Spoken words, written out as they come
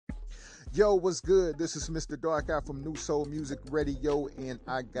Yo, what's good? This is Mr. Dark Eye from New Soul Music Radio, and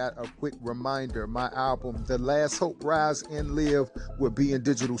I got a quick reminder. My album, The Last Hope, Rise and Live, will be in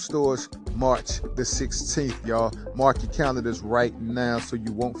digital stores March the 16th, y'all. Mark your calendars right now so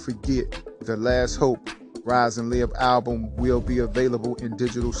you won't forget. The Last Hope, Rise and Live album will be available in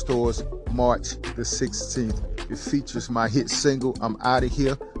digital stores March the 16th. It features my hit single, I'm Outta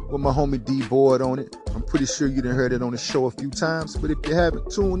Here, with my homie D Board on it. I'm pretty sure you done heard it on the show a few times, but if you haven't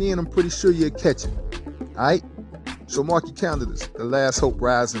tuned in, I'm pretty sure you'll catch it. Alright? So mark your calendars. The Last Hope,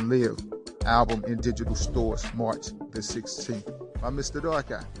 Rise and Live album in digital stores March the 16th. By Mr.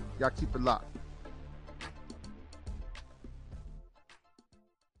 Dark Eye. Y'all keep it locked.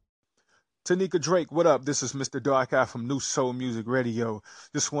 Tanika Drake, what up? This is Mr. Dark Eye from New Soul Music Radio.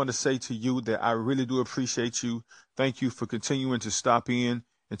 Just want to say to you that I really do appreciate you. Thank you for continuing to stop in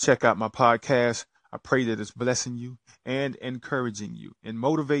and check out my podcast. I pray that it's blessing you and encouraging you and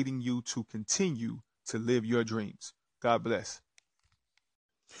motivating you to continue to live your dreams. God bless.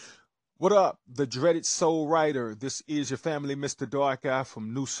 What up, the dreaded soul writer? This is your family, Mr. Dark Eye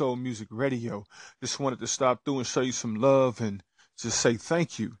from New Soul Music Radio. Just wanted to stop through and show you some love and just say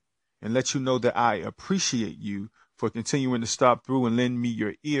thank you and let you know that I appreciate you for continuing to stop through and lend me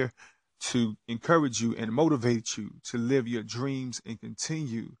your ear to encourage you and motivate you to live your dreams and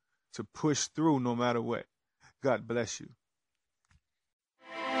continue to push through no matter what. God bless you.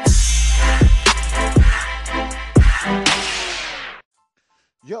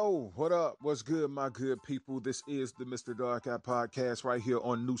 Yo, what up? What's good, my good people? This is the Mr. Dark Eye podcast right here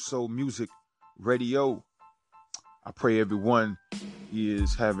on New Soul Music Radio. I pray everyone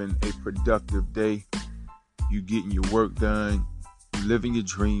is having a productive day. You getting your work done. You living your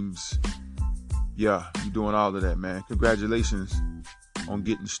dreams. Yeah, you doing all of that, man. Congratulations on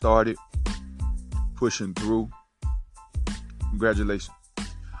getting started, pushing through. Congratulations.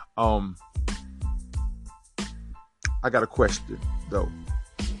 I got a question though.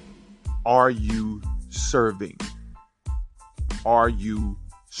 Are you serving? Are you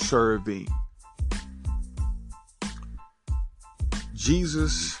serving?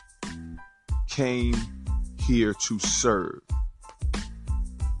 Jesus came here to serve,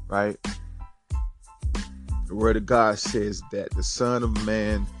 right? The word of God says that the Son of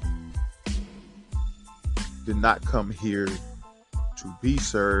Man did not come here to be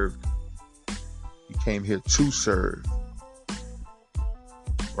served. He came here to serve,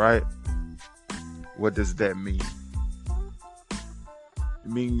 right? What does that mean? It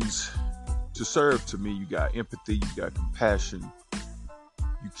means to serve. To me, you got empathy, you got compassion,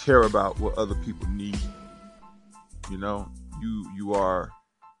 you care about what other people need. You know, you are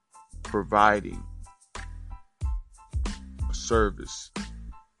providing a service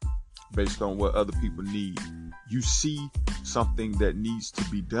based on what other people need. You see something that needs to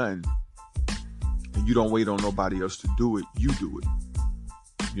be done and you don't wait on nobody else to do it. You do it.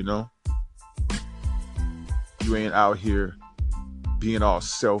 You know, you ain't out here being all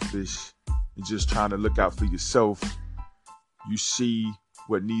selfish and just trying to look out for yourself. You see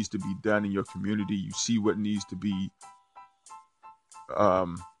what needs to be done in your community. You see what needs to be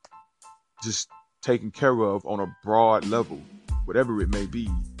just taken care of on a broad level, whatever it may be,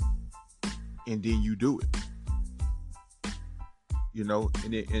 and then you do it. You know,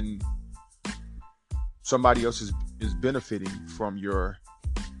 and somebody else is benefiting from your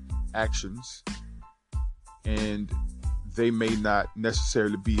actions, and they may not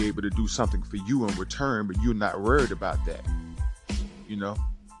necessarily be able to do something for you in return, but you're not worried about that, you know,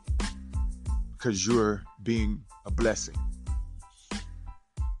 because you're being a blessing.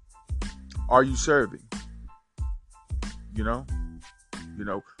 Are you serving? You know,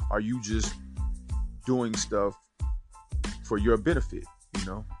 are you just doing stuff for your benefit? You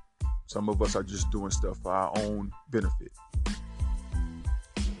know, some of us are just doing stuff for our own benefit.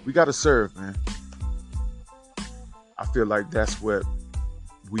 We got to serve, man. I feel like that's what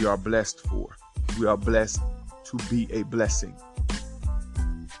we are blessed for. We are blessed to be a blessing.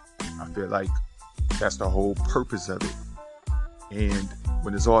 I feel like that's the whole purpose of it. And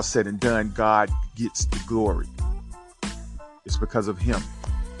when it's all said and done, God gets the glory. It's because of him.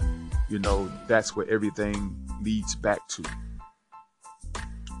 You know, that's what everything leads back to.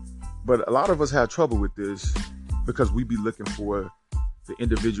 But a lot of us have trouble with this because we be looking for the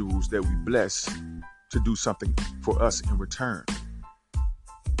individuals that we bless to do something for us in return.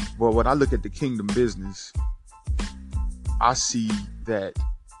 Well, when I look at the kingdom business, I see that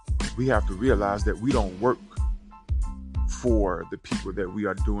we have to realize that we don't work for the people that we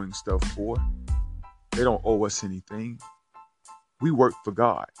are doing stuff for. They don't owe us anything. We work for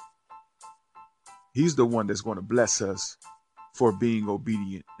God. He's the one that's going to bless us for being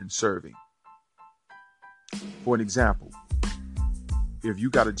obedient and serving. For an example, if you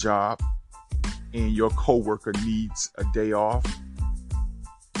got a job and your coworker needs a day off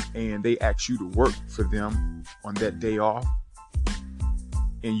and they ask you to work for them on that day off,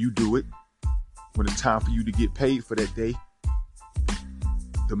 and you do it when it's time for you to get paid for that day,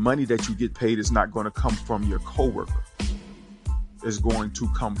 the money that you get paid is not going to come from your coworker. It's going to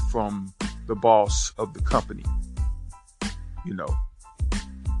come from the boss of the company. You know,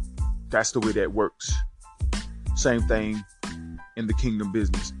 that's the way that works. Same thing in the kingdom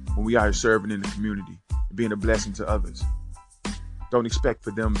business. When we are serving in the community, being a blessing to others, don't expect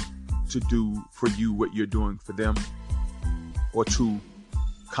for them to do for you what you're doing for them, or to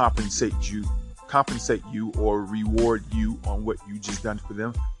compensate you or reward you on what you just done for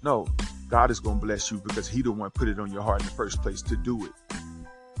them. No, God is going to bless you because he the one put it on your heart in the first place to do it.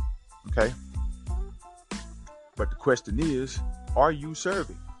 Okay? But the question is, are you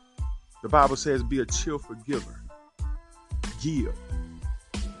serving? The Bible says be a cheerful giver. Give.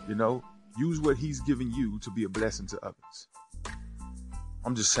 You know, use what he's given you to be a blessing to others.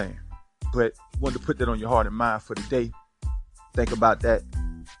 I'm just saying. But wanted to put that on your heart and mind for the day. Think about that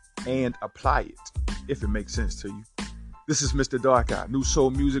and apply it if it makes sense to you. This is Mr. Dark Eye, New Soul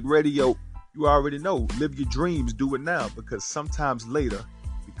Music Radio. You already know, live your dreams, do it now, because sometimes later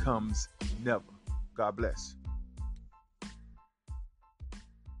becomes never. God bless.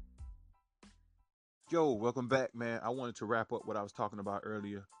 Yo, welcome back, man. I wanted to wrap up what I was talking about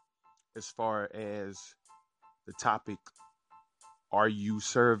earlier as far as the topic, are you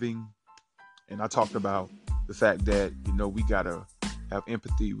serving? And I talked about the fact that, you know, we got to have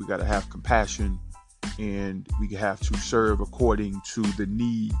empathy, we got to have compassion, and we have to serve according to the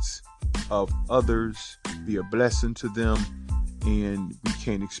needs of others, be a blessing to them, and we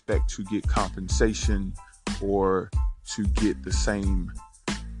can't expect to get compensation or to get the same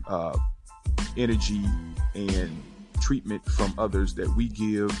energy and treatment from others that we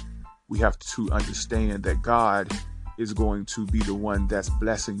give. We have to understand that God is going to be the one that's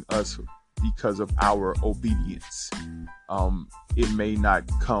blessing us because of our obedience. It may not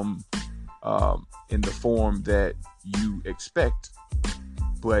come in the form that you expect,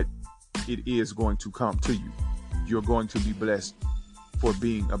 but it is going to come to you. You're going to be blessed for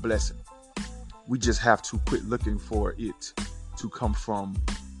being a blessing. We just have to quit looking for it to come from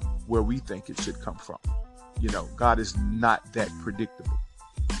where we think it should come from. You know, God is not that predictable.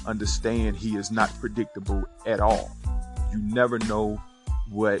 Understand, he is not predictable at all. You never know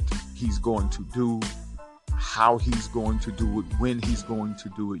what he's going to do, how he's going to do it, when he's going to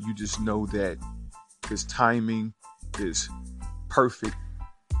do it. You just know that his timing is perfect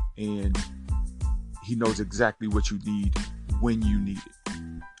and he knows exactly what you need when you need it.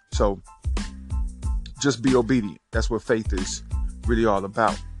 So just be obedient. That's what faith is really all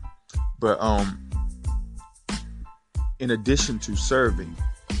about. But in addition to serving,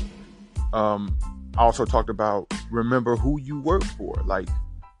 I also talked about remember who you work for. Like,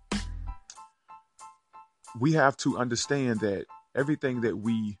 we have to understand that everything that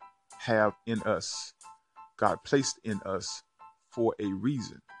we have in us, God placed in us for a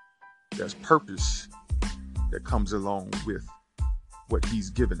reason. There's purpose that comes along with what he's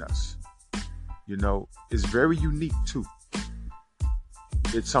given us. You know, it's very unique too.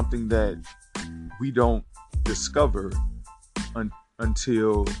 It's something that we don't discover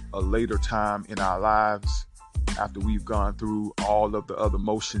until a later time in our lives, after we've gone through all of the other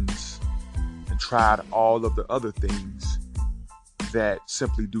motions and tried all of the other things that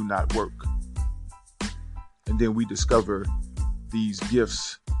simply do not work. And then we discover these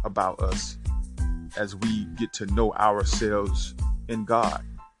gifts about us as we get to know ourselves in God.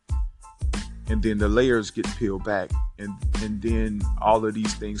 And then the layers get peeled back, and then all of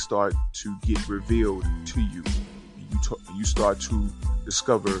these things start to get revealed to you. You start to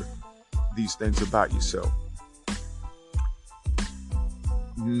discover these things about yourself.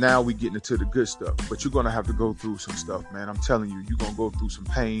 Now we getting into the good stuff, but you're going to have to go through some stuff, man. I'm telling you, you're going to go through some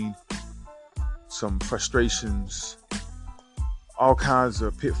pain, some frustrations, all kinds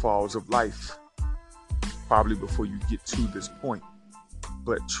of pitfalls of life, probably before you get to this point.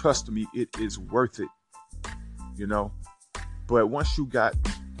 But trust me, it is worth it, you know. But once you got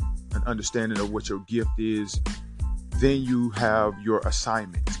an understanding of what your gift is, then you have your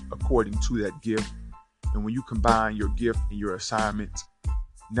assignment according to that gift. And when you combine your gift and your assignment,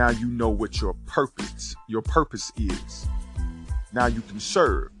 now you know what your purpose is. Now you can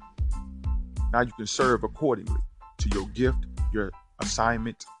serve. Now you can serve accordingly to your gift, your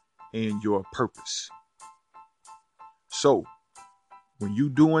assignment, and your purpose. So when you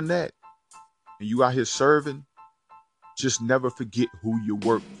doing that and you out here serving, just never forget who you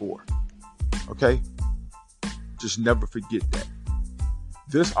work for. Okay? Just never forget that.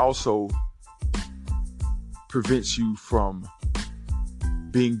 This also prevents you from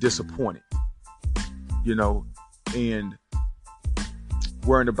being disappointed, and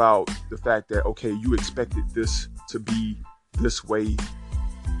worrying about the fact that, okay, you expected this to be this way,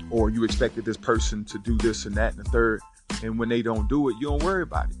 or you expected this person to do this and that and the third, and when they don't do it, you don't worry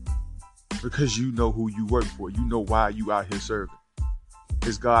about it, because you know who you work for. You know why you out here serving.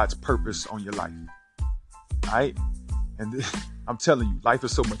 It's God's purpose on your life. All right? And I'm telling you, life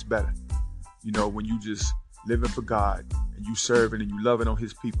is so much better, when you just living for God and you serving and you loving on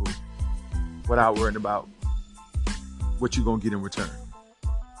his people without worrying about what you're going to get in return.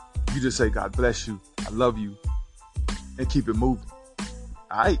 You just say, God bless you, I love you, and keep it moving.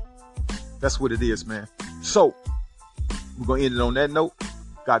 All right? That's what it is, man. So, we're going to end it on that note.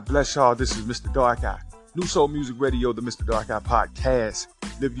 God bless y'all. This is Mr. Dark Eye. New Soul Music Radio, the Mr. Dark Eye podcast.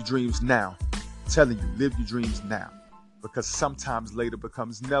 Live your dreams now. I'm telling you, live your dreams now. Because sometimes later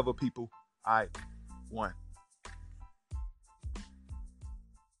becomes never, people. All right. 1.